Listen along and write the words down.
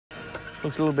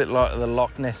Looks a little bit like the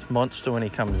Loch Ness Monster when he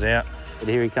comes out. But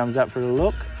here he comes up for a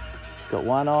look. He's got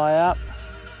one eye up,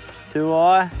 two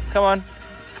eye. Come on,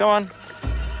 come on,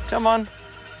 come on.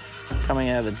 Coming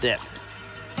out of the depth.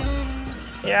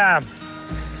 Yeah,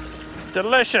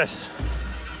 delicious.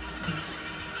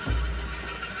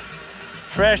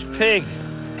 Fresh pig.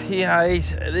 You know,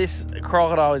 this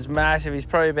crocodile is massive. He's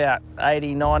probably about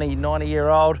 80, 90 year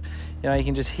old. You know, you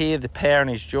can just hear the power in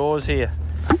his jaws here.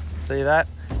 See that?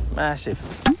 Massive.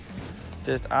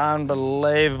 Just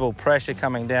unbelievable pressure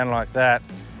coming down like that.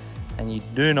 And you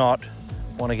do not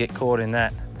want to get caught in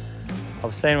that.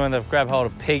 I've seen when they've grabbed hold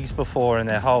of pigs before and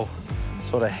their whole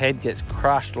sort of head gets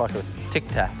crushed like a Tic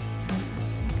Tac.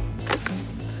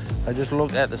 I just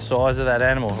look at the size of that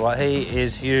animal. Like, he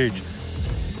is huge.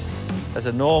 That's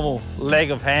a normal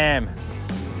leg of ham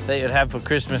that you'd have for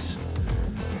Christmas.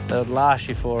 That would last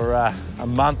you for a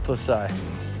month or so.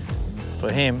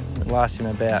 For him, it lasts him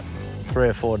about 3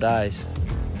 or 4 days.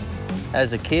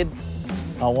 As a kid,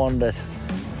 I wanted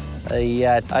a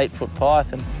 8-foot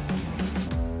python.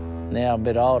 Now I'm a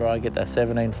bit older, I get that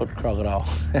 17-foot crocodile.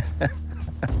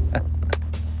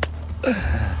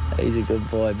 He's a good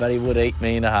boy, but he would eat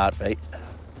me in a heartbeat.